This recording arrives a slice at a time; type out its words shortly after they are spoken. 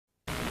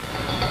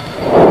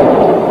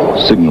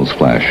Signals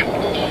flash,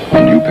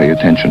 and you pay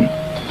attention.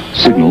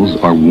 Signals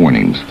are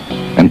warnings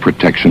and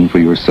protection for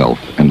yourself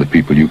and the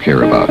people you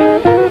care about.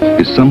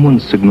 Is someone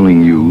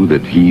signaling you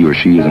that he or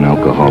she is an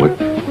alcoholic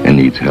and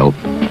needs help?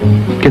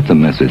 Get the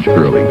message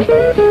early.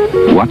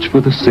 Watch for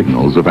the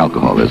signals of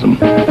alcoholism.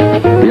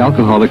 The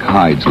alcoholic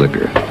hides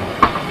liquor,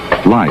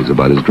 lies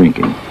about his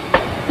drinking,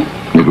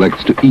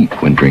 neglects to eat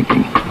when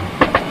drinking.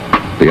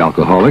 The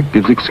alcoholic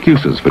gives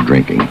excuses for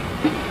drinking.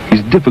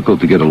 He's difficult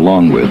to get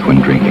along with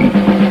when drinking.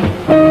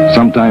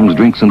 Sometimes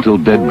drinks until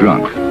dead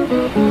drunk.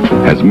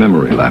 Has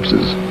memory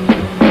lapses.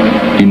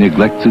 He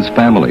neglects his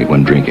family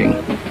when drinking.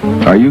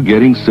 Are you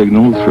getting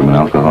signals from an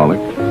alcoholic?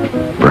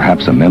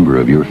 Perhaps a member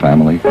of your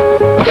family?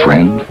 A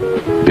friend?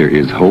 There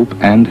is hope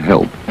and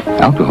help.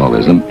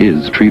 Alcoholism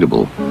is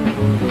treatable.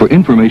 For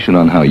information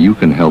on how you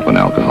can help an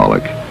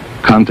alcoholic,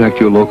 contact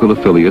your local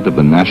affiliate of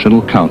the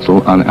National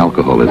Council on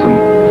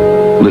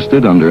Alcoholism,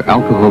 listed under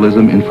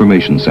Alcoholism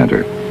Information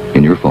Center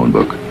in your phone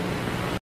book.